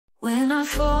When I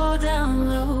fall down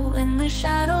low, in the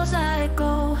shadows I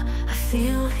go, I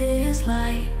feel His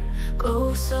light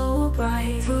glow so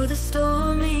bright. Through the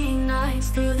stormy nights,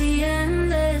 through the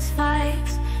endless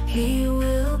fights, He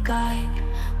will guide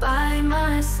by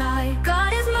my side.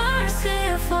 God is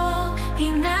merciful,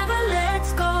 He never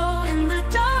lets go. In the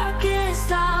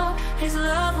darkest hour, His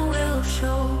love will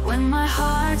show. When my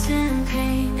heart's in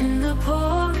pain, in the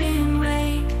pouring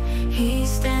rain, He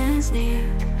stands near,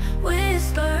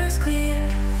 whispers clear,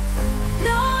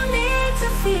 no need to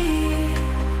fear.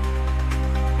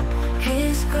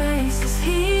 His grace is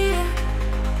here.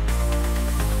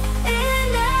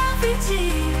 In every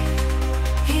tear,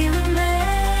 He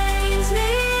remains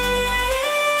near.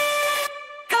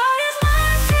 God is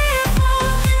merciful,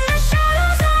 in the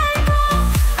shadows I go,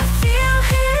 I feel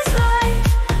His light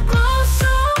glow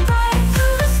so bright.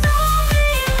 Through the stormy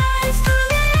nights, through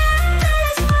the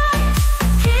endless fight,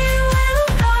 He will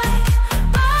guide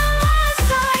by my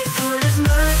side. God is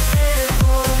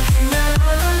merciful, He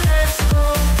never lets go.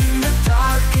 In the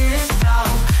darkest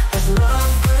hour, His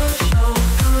love will show.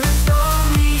 Through the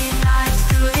stormy nights,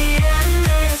 through the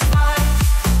endless fight,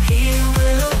 He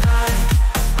will guide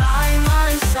by my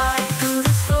side. Through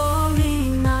the stormy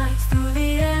nights, through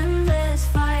the endless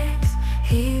fights,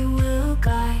 He will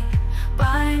guide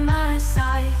by my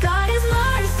side. God is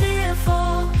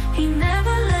merciful, He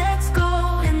never lets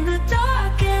go. In the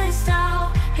darkest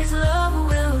hour, His love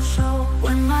will show.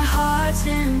 When my heart's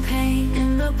in pain,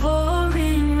 in the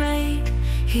pouring rain,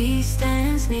 He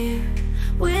stands near,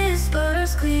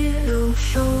 whispers clear. He'll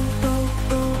show.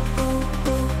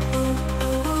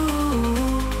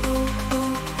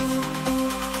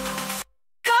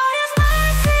 God is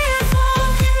merciful,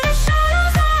 in the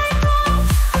shadows I go,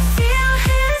 I feel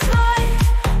His light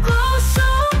glow so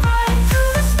bright.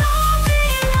 Through the stormy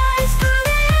nights, through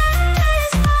the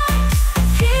endless fights,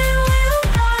 He will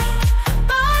guide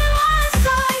by my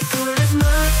side. God is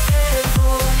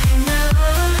merciful, He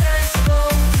never lets go.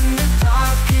 In the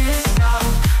darkest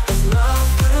hour, His love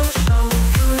will show.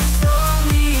 Through the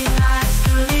stormy nights,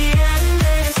 through the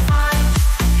endless fights,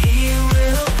 He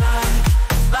will guide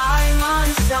by my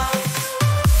side.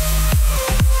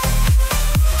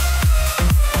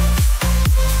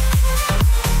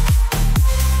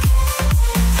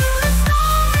 Through the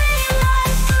stormy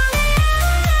nights, through the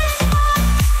endless fights,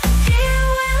 He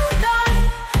will guide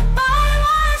by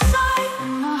my side.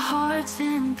 When my heart's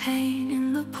in pain, in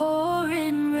the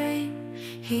pouring rain,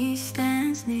 He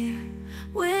stands near,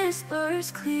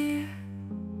 whispers clear,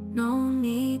 no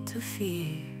need to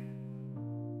fear.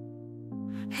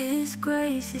 His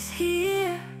grace is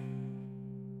here.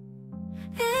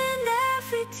 In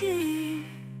every tear,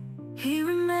 He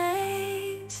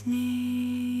remains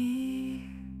near.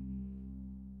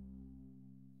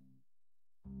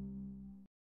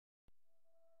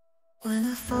 When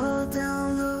I fall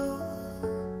down low,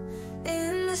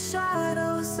 in the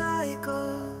shadows I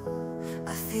go,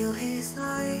 I feel His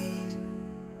light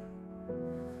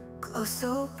glow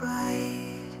so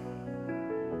bright.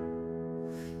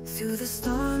 Through the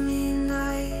stormy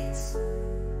nights,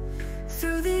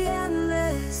 through the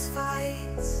endless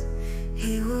fights,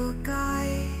 He will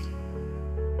guide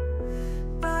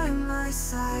by my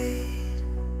side.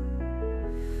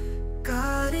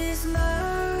 God is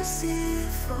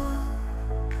merciful,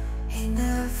 He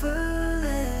never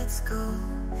lets go.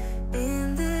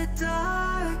 In the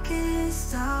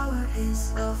darkest hour,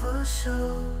 His love will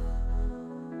show.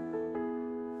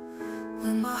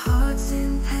 When my heart's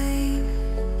in pain,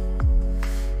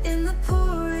 in the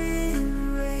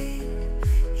pouring rain,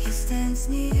 He stands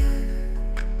near,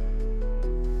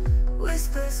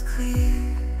 whispers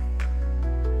clear,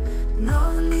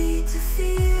 no need to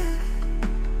fear.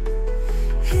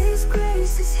 His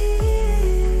grace is here.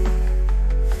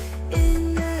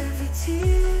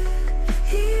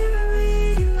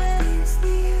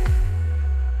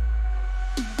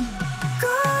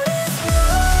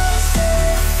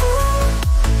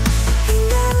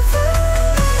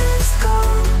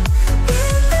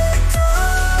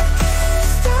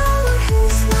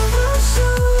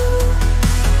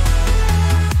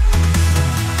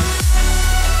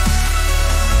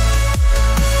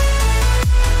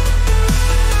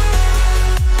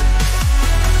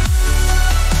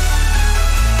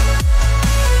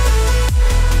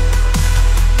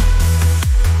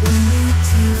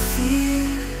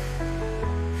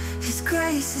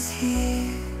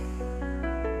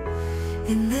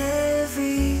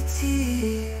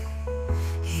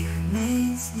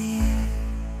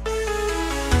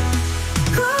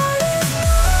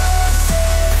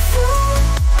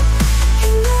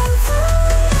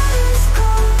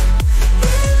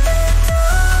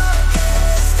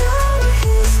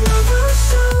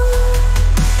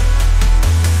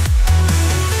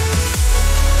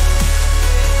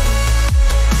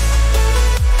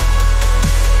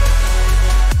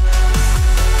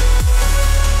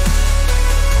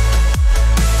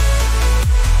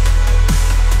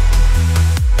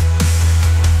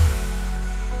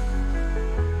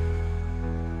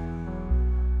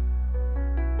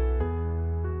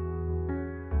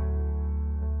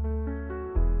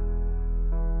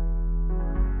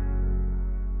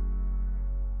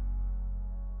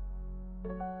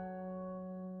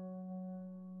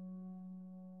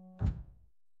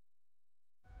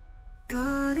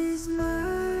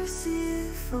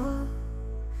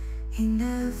 He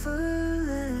never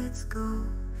lets go.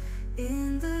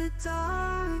 In the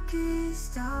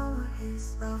darkest hour,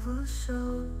 His love will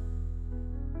show.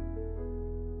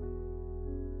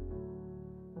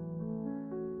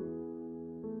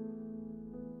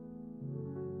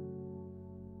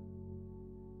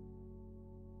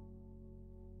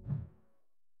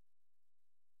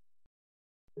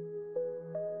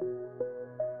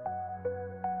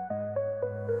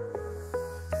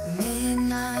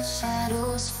 Midnight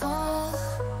shadows fall,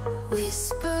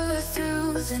 whisper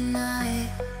through the night.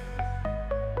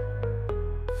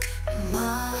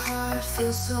 My heart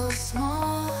feels so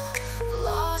small,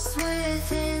 lost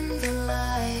within the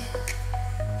light.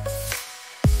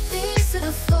 Knees to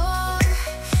the floor,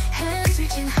 hands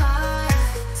reaching high.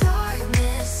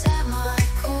 Darkness at my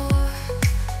core,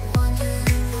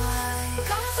 wondering why.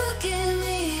 God forgive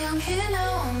me, I'm here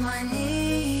now on my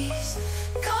knees.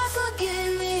 God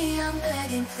forgive me, I'm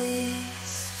begging please.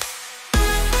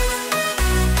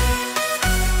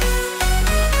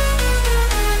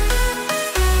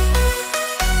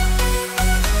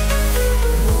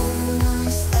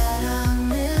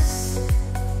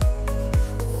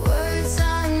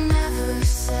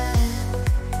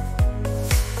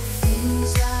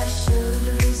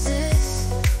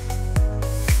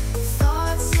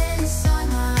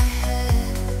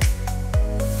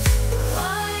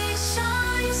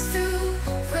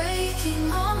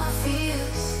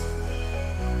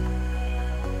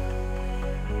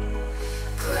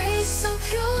 So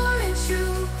pure and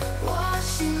true,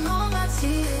 washing all my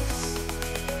tears.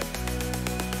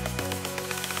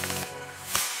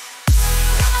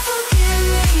 God forgive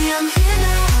me, I'm here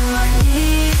now on my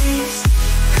knees.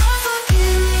 God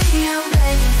forgive me, I'm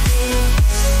begging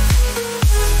please.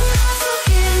 God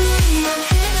forgive me, I'm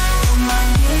here now on my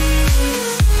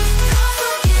knees. God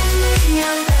forgive me,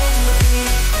 I'm begging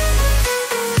please.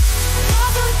 God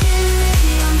forgive me,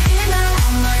 I'm here now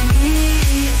on my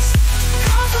knees.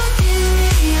 God forgive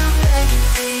me, I'm begging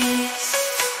please.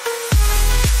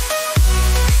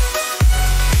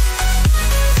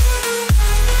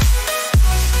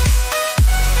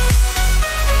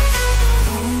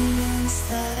 Moments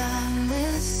that I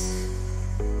miss,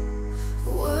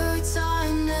 words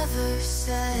I never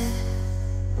said,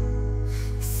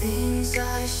 things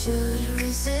I should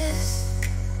resist,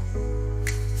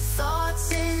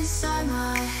 thoughts inside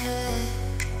my head.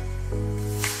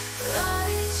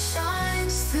 Light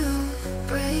shines through,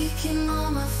 breaking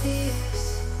all my fears.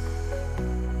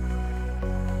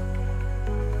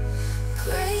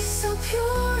 Grace so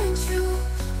pure and true,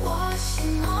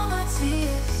 washing all my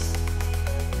tears.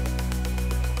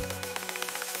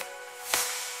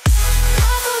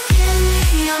 God forgive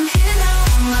me, I'm here now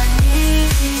on my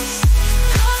knees.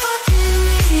 God forgive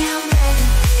me, I'm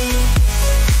begging please.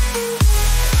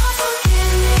 God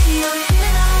forgive me, I'm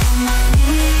here now on my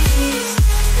knees.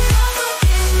 God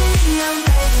forgive me, I'm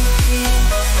begging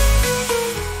please.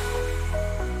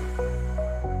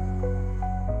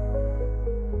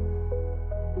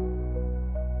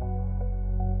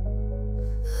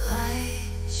 Light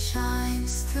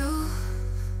shines through,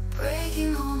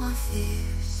 breaking all my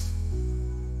fears.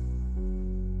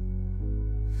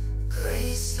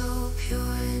 Grace so pure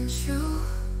and true,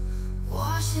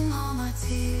 washing all my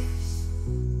tears.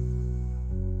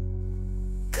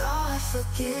 God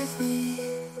forgive me,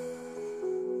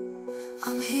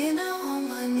 I'm here now on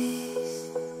my knees.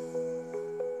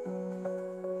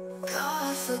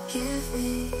 God forgive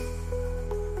me,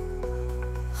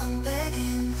 I'm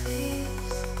begging please.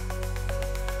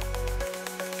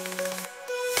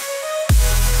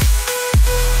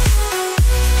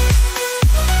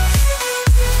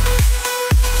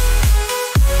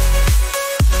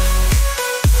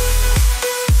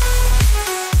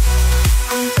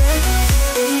 I'm begging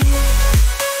please.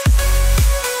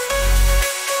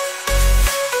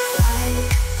 Light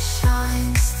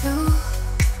shines through,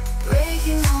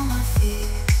 breaking all my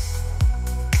fears.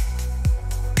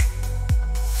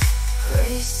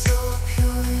 Grace so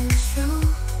pure and true,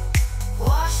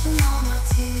 washing all my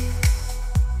tears.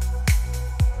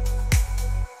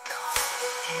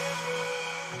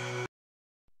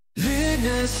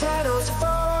 Midnight shadows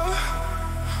fall,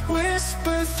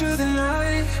 whisper through the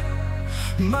night.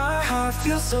 My heart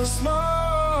feels so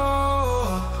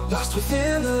small, lost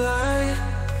within the light.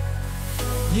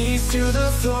 Knees to the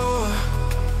floor,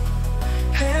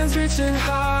 hands reaching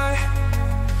high.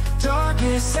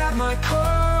 Darkness at my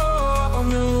core,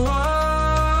 wondering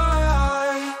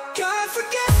why. God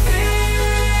forgive me,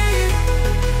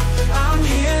 I'm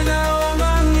here now on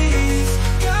my knees.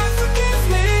 God forgive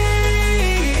me,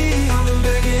 I'm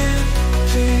begging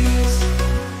please.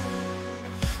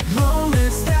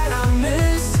 Moments that I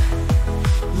miss,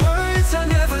 words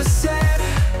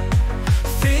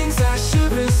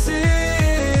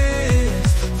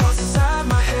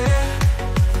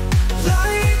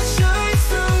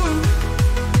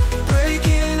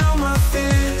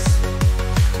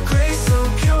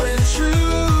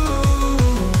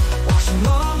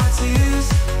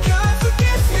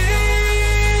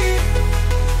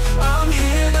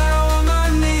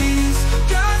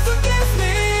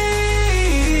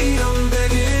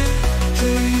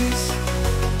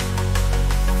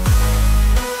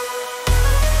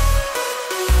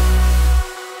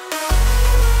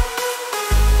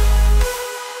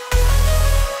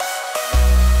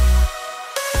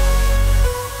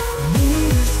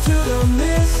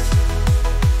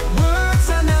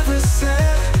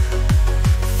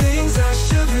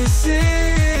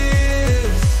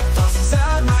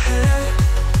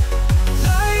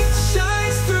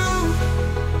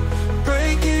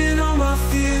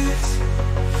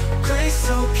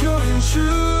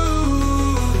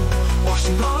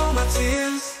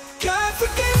tears. God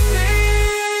forgive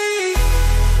me,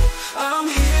 I'm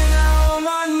here now on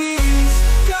my knees.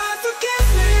 God forgive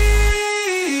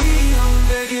me, I'm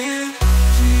begging,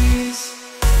 please.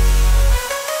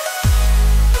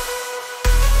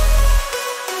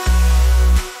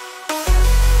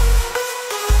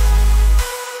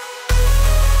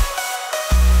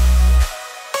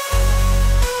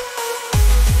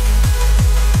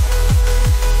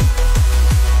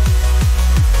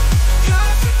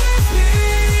 God forgive me,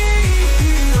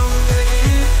 I'm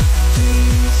begging,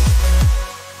 please.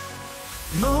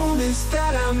 Moments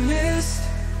that I missed,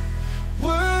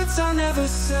 words I never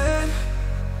said,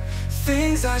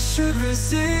 things I should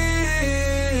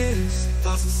resist,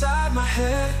 thoughts inside my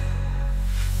head.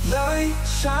 Light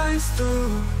shines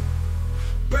through,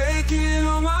 breaking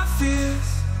all my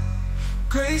fears.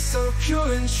 Grace so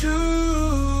pure and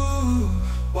true,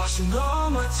 washing all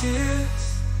my tears.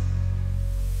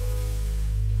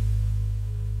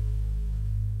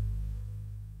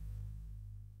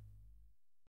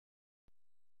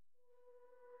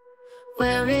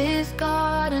 Where is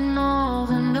God in all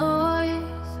the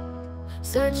noise?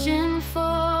 Searching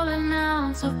for an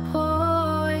ounce of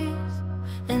poise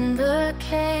in the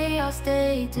chaos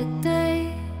day to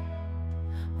day.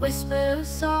 Whisper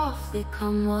softly,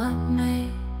 come what may.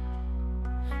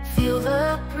 Feel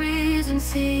the breeze and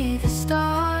see the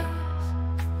stars,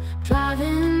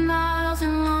 driving miles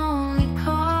in lonely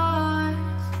cars.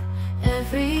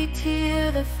 Every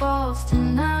tear that falls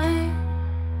tonight,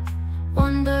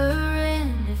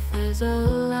 wondering if there's a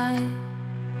light.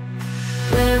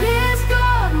 Where is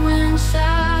God when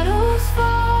shadows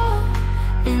fall?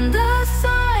 In the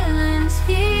silence,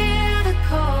 hear the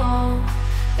call.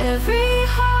 Every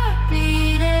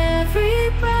heartbeat, every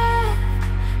breath,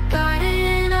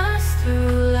 guiding us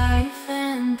through life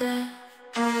and death.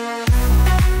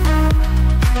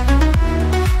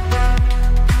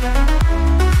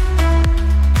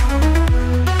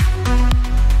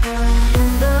 In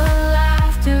the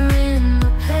laughter, in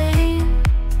the pain,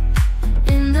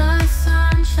 in the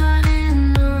sunshine,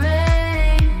 in the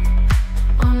rain,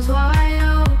 arms wide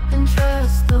open,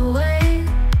 trust the way,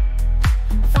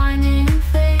 finding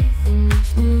faith in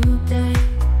each new day.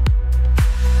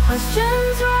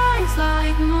 Questions rise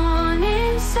like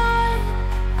morning sun.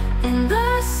 In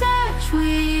the search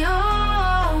we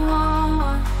all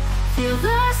want. Feel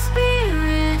the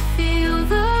spirit, feel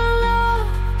the love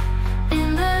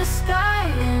in the sky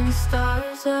and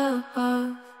stars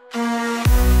above.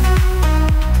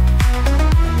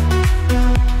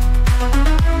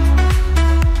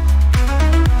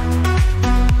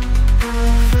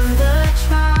 Through the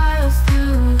trials,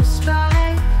 through the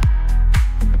strife,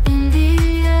 in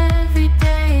the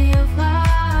everyday of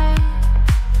life,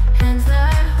 hands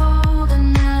that hold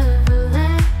and never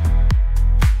let,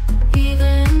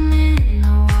 even in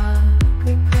a wild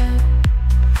regret.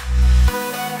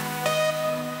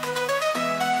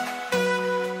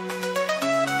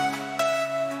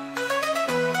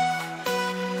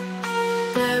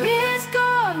 There is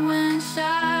God when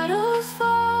shadows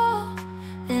fall.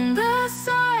 In the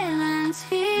silence,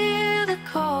 hear the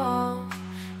call.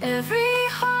 Every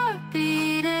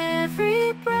heartbeat,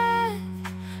 every breath,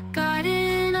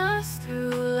 guiding us through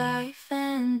life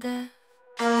and death.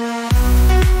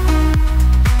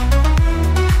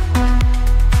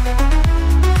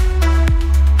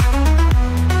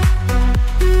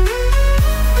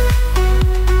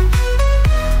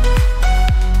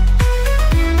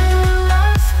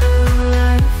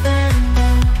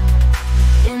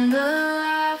 In the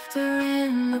laughter,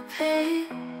 in the pain,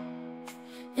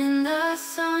 in the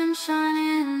sunshine,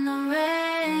 in the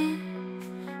rain,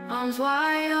 arms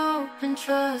wide open,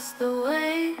 trust the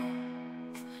way,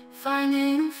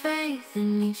 finding faith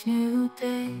in each new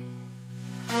day.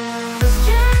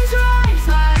 Questions rise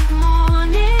like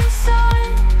morning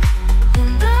sun.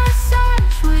 In the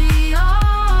search we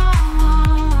all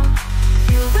want.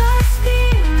 Feel the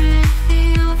spirit,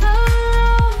 feel the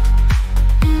love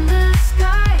in the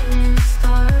sky and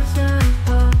stars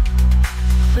above.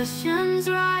 Questions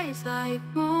rise like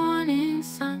morning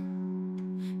sun.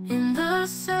 In the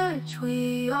search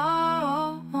we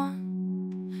all want.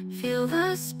 Feel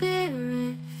the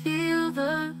spirit, feel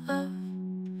the love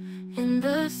in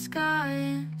the sky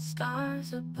and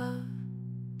stars above.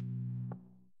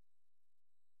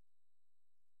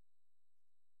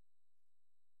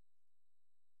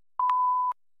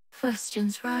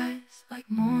 Questions rise like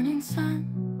morning sun.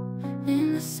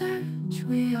 In the search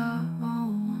we are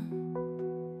all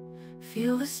one.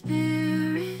 Feel the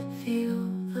spirit, feel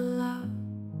the love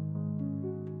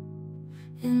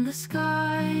in the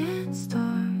sky and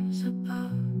stars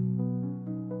above.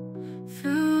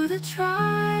 Through the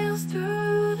trials,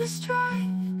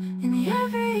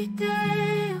 every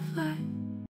day of life.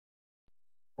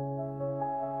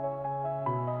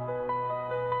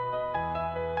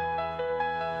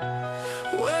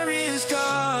 Where is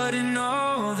God in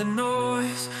all the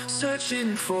noise?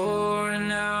 Searching for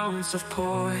an ounce of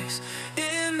poise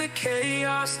in the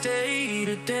chaos day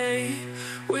to day.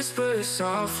 Whisper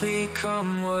softly,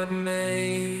 come what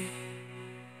may.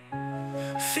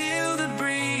 Feel the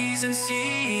breeze and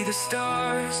see the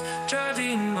stars,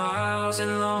 driving miles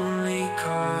in lonely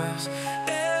cars.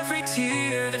 Every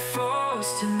tear that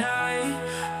falls tonight,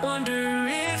 wonder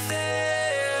if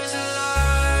there's a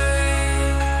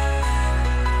light.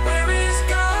 Where is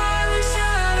God when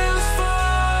shadows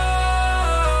fall?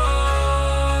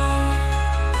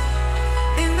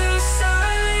 In the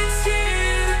silence,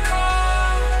 hear the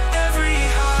call. Every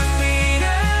heartbeat,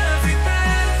 every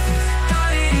breath,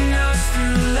 guiding us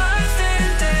through life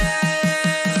and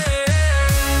death.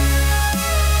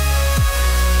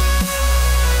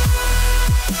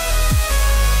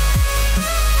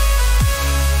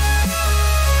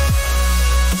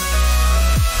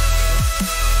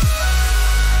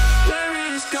 Where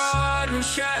is God when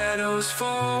shadows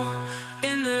fall?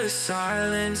 In the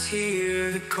silence,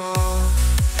 hear the call.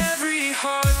 Every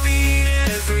heartbeat,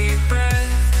 every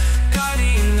breath,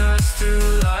 guiding us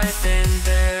through life and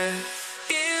death.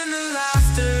 In the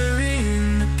laughter,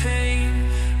 in the pain,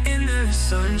 in the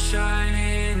sunshine,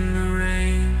 in the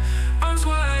rain. Arms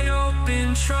wide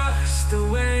open, trust the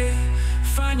way,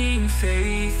 finding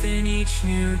faith in each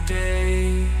new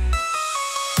day.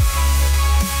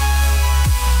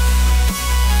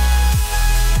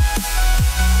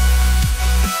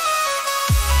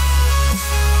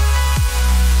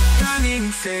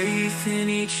 Finding faith in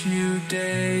each new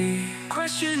day.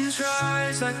 Questions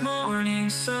rise like morning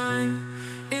sun.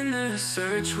 In the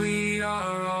search we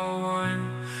are all one.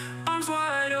 Arms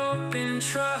wide open,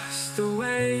 trust the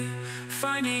way,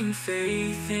 finding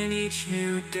faith in each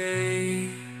new day.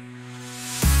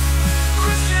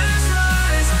 Questions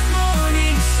rise like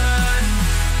morning sun.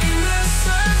 In the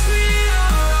search we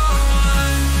are all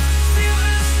one. Feel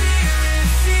the spirit,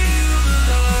 feel the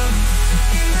love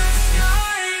in the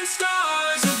sky and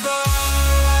stars above.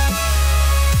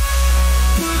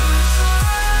 Through the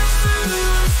trials,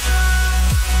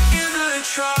 in the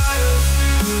trials,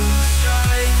 through the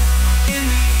strife, in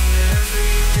the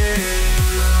everyday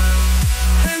life.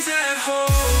 Hands that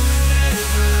hold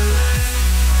never let,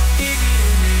 even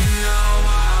in our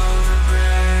wild regret.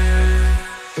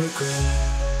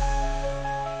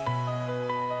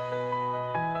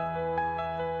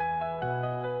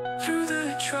 Through the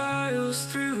trials,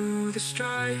 through the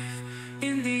strife,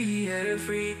 in the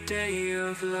everyday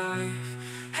of life.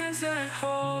 Hands that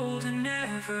hold and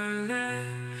never let,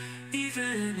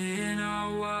 even in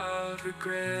our wild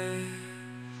regret.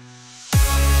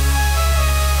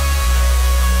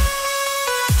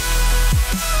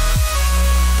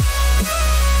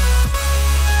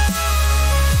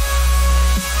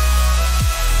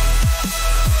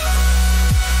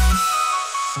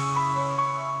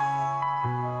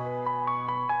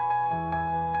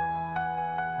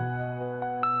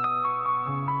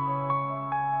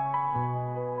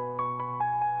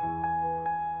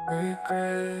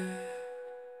 Regret.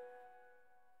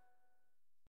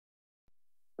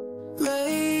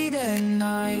 Late at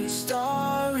night,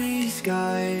 starry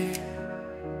sky.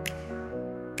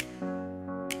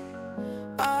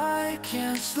 I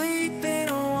can't sleep and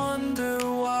I wonder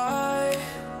why.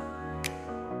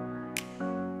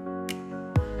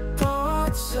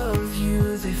 Thoughts of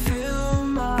you, they fill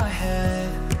my head.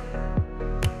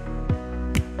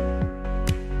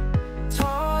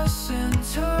 Toss and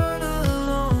turn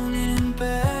alone in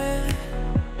bed.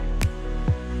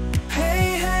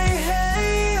 Hey, hey,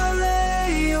 hey, I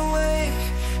lay awake.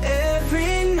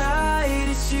 Every night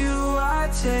it's you I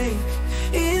take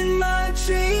in my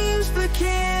dreams but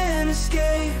can't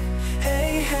escape.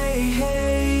 Hey, hey,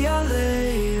 hey, I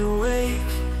lay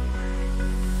awake.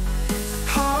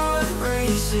 Heart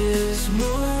races,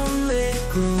 moonlit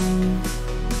gloom.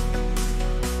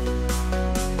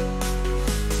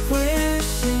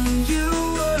 Wishing you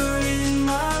were in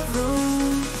my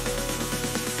room.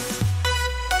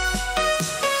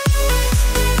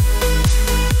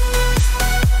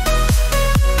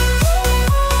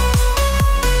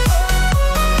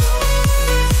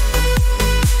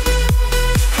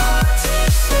 Hard to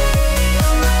say,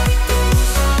 the night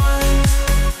goes on.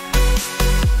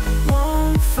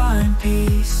 Won't find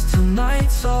peace till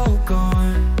night's all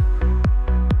gone.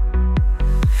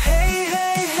 Hey,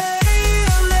 hey, hey,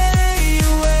 I lay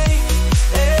awake.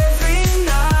 Every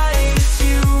night it's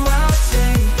you I'll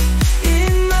take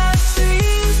in my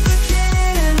dreams but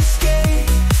can't escape.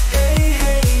 Hey,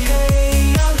 hey,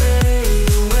 hey, I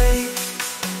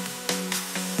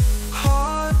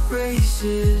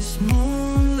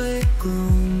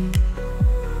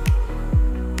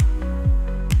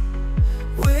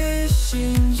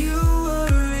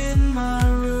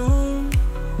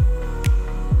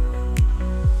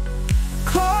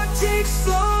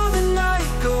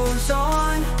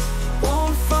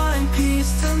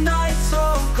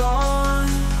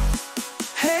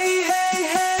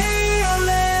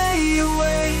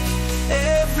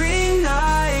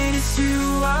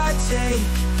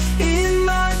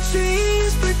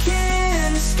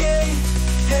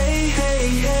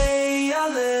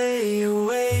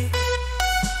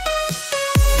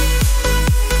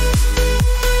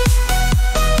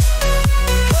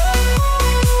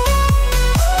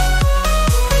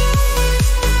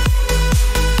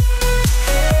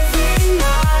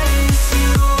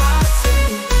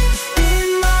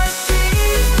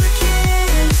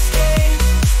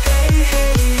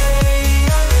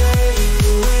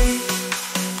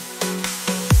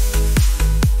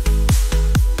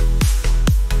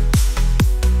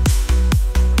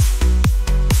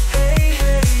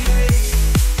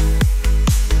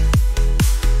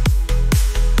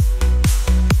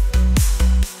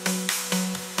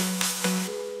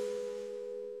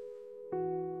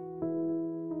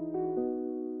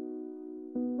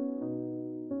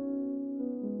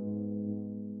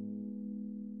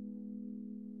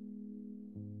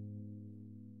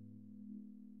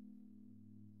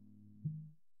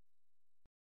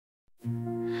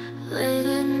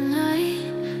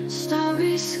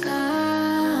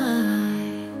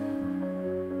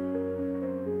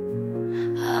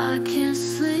I can't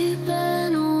sleep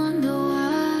and wonder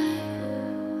why.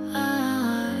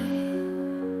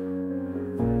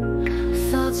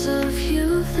 Thoughts of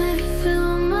you, they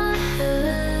fill my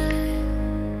head.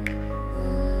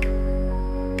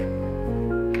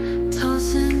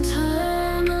 Toss and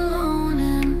turn alone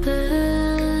in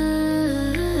bed.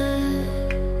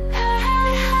 Hey,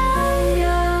 hey,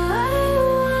 I lay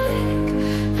awake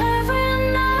every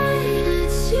night.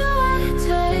 It's you I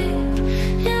take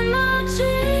in my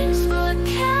dreams, but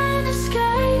can't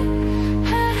escape.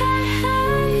 Hey, hey,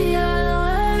 hey, I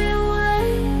lay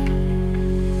awake.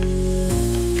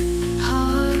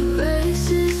 Heart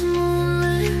races,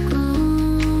 moonlit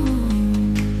gloom.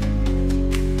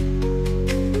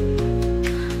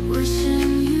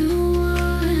 Wishing you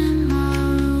were in my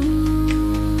room.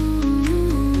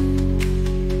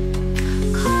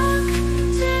 Clock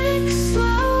ticks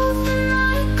slow, the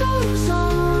night goes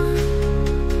on.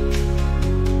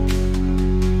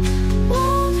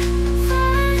 Won't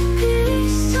find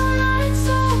peace till night's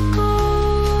all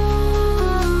gone.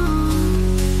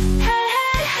 Hey,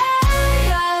 hey, hey,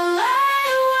 I lie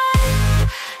awake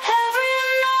every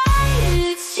night.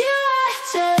 It's you I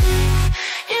take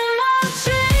in my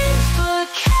dreams, but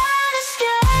can't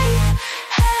escape.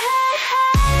 Hey, hey,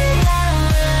 hey, I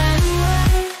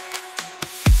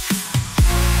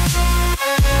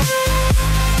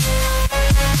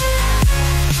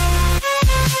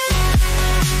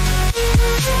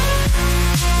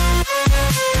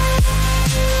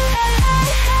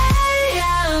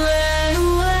lie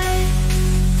awake.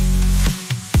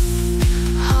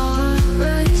 Heart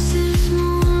races,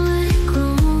 moonlit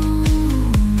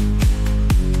gloom.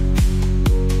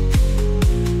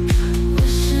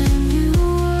 Wishing you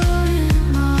were in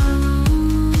my room.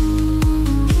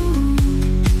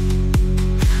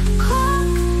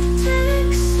 Clock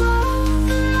ticks slow,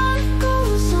 the night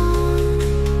goes on.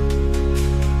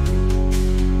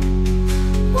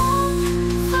 Won't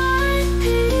find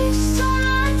peace till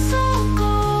night's all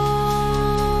gone.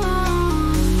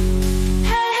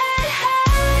 Hey, hey,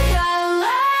 hey, I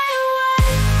lie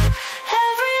awake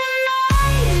every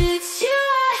night. It's you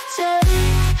I take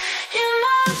in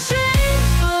my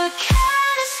dreams, but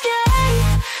can't escape.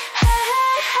 Hey,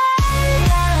 hey, hey,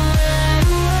 I lie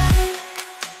awake.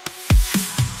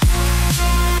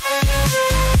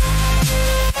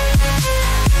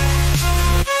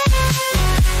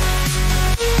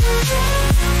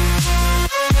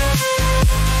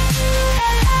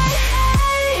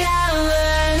 Hey, I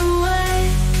lie awake.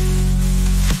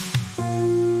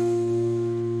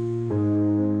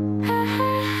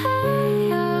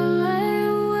 Hey, I lie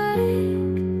awake.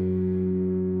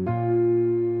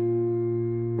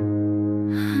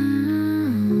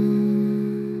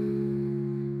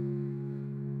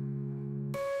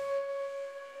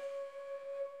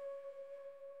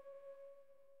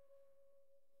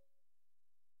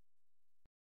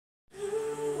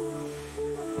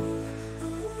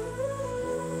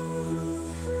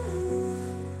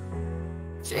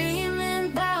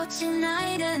 Dreaming about you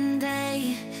night and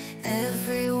day.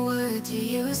 Every word you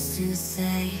used to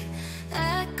say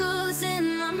echoes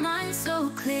in my mind so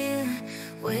clear.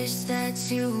 Wish that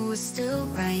you were still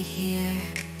right here.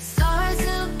 Stars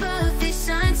above, they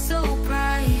shine so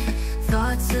bright.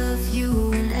 Thoughts of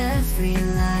you in every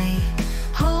light.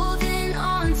 Holding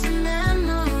on to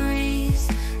memories.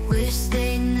 Wish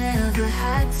they never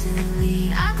had to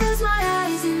leave. I close my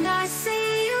eyes and I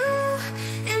see you.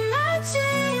 In my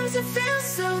dreams it feels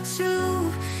so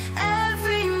true.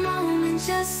 Every moment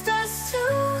just us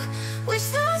two. Wish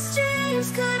those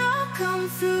dreams could all come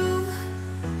through.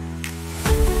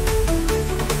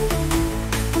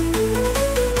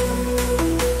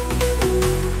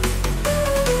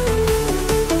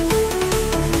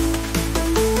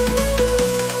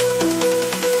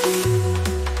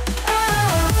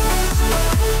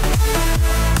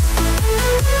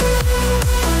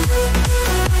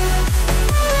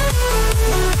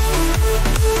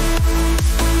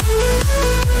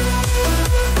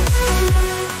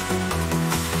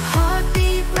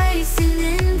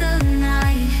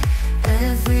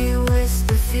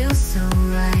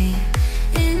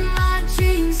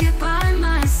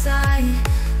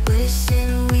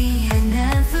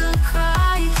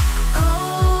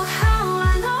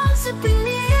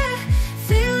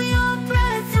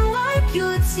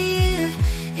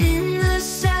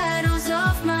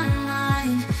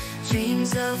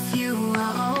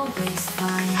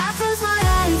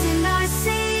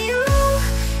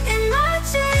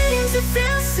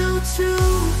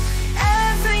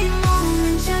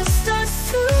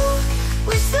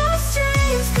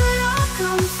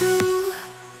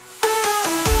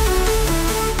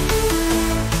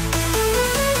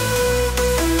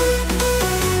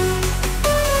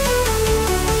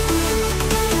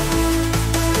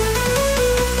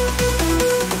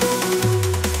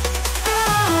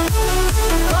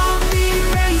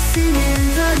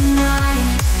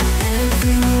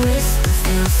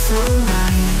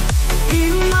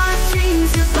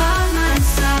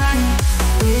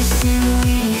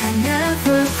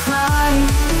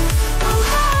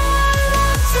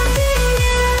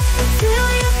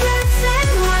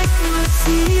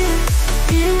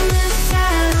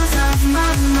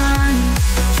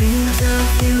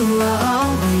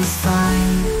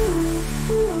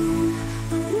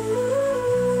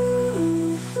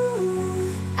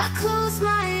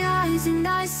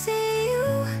 see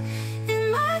you in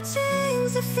my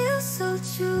dreams. It feels so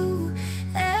true.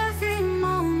 Every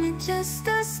moment, just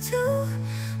us two.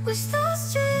 Wish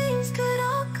those dreams could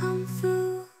all come through.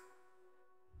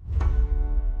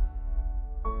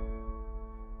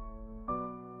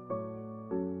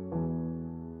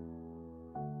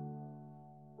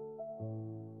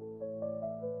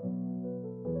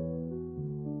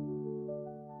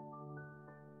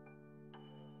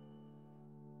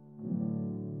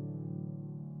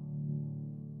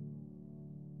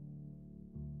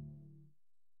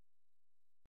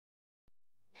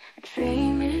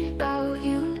 Dreaming about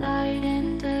you night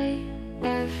and day.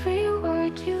 Every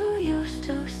word you used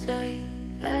to say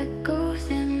echoes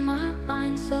in my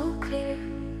mind so clear.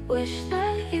 Wish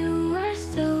that you were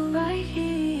still right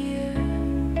here.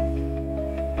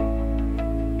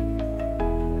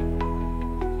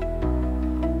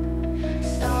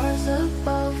 Stars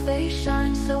above, they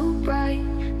shine so bright.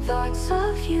 Thoughts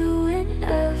of you in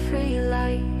every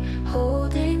light.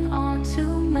 Holding on to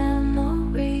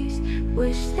memories.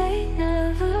 Wish they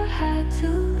never had to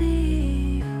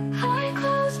leave. I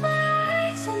close my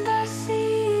eyes and I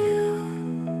see you.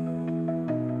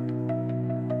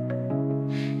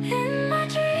 In my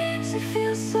dreams it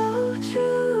feels so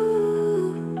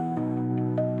true.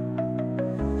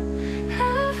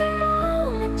 Every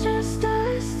moment just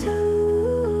us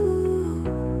two.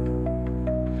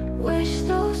 Wish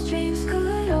those dreams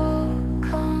could all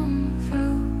come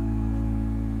through.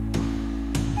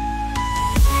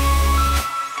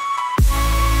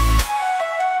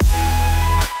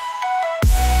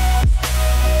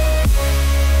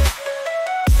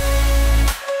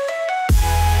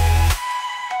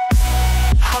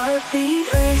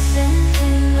 Heartbeat racing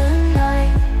in the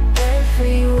night.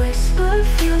 Every whisper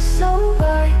feels so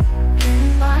right.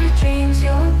 In my dreams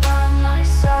you're by my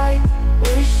side.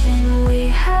 Wishing we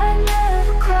had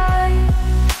never cried.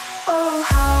 Oh,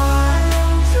 how I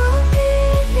long to be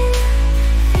here.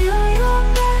 Feel your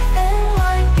breath and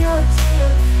wipe your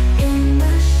tear. In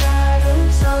the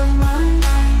shadows of my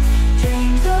mind.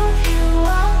 Dreams of you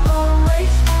I'll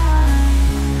always find.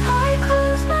 I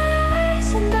close my eyes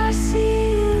and I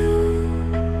see you.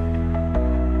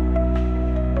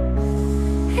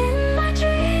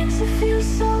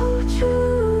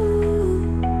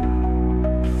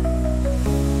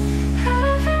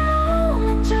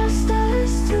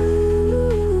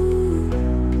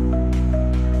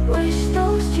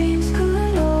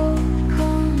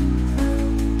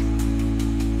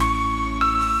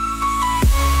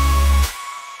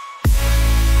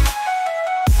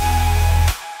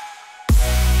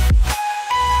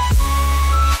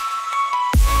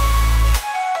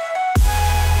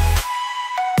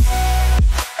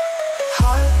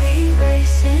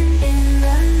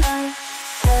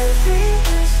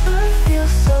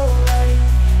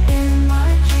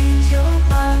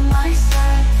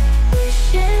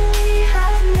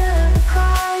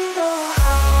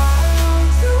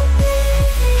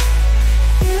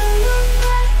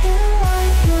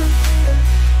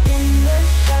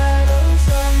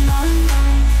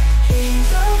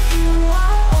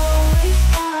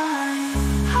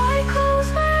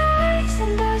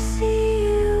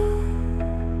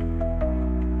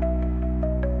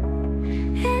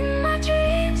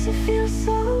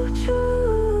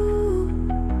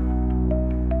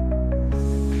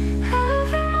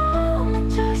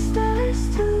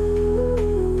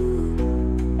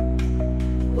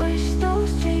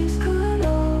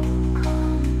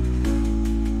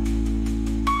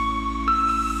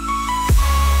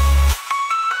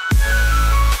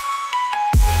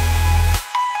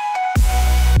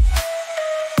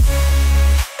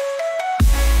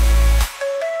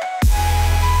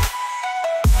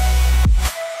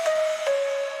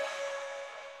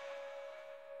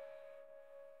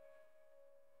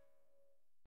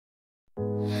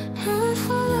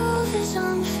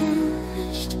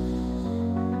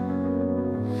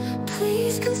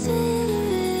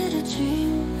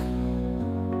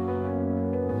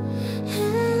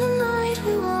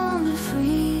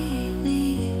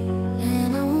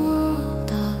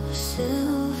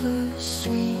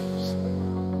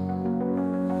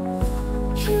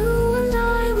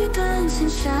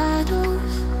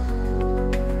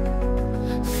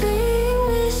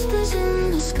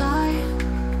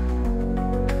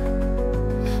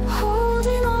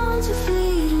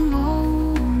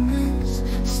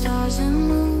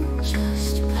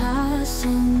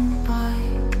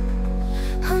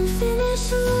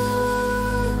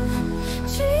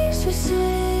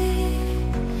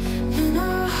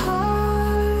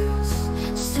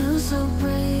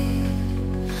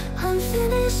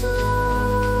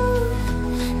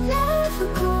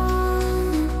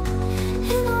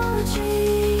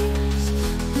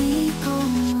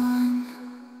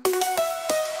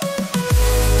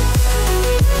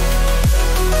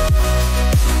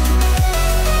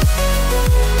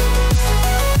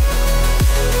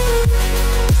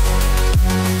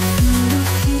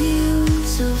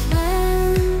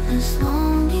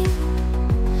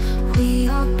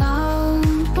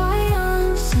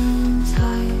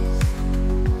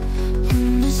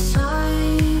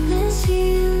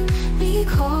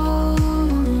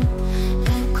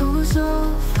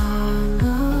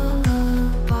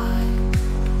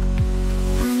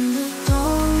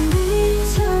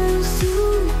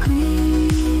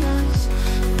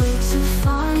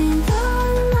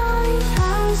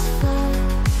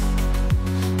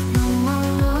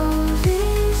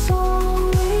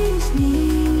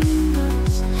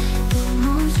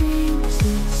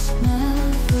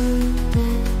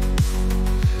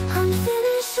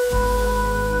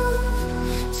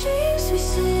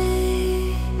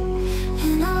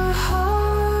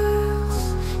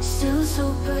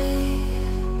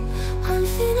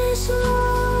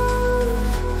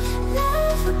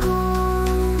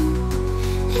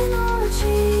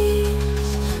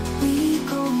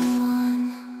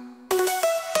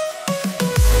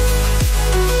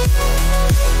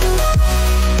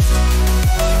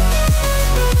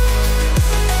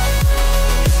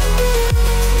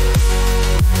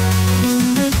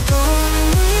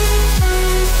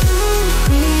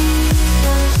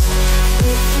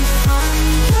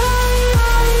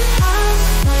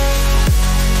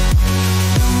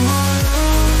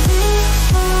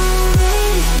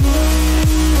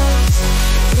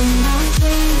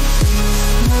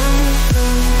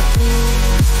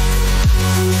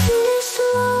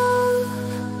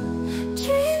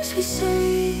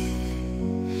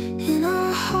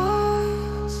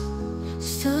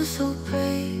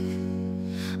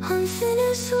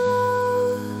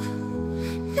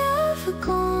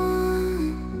 cocoon.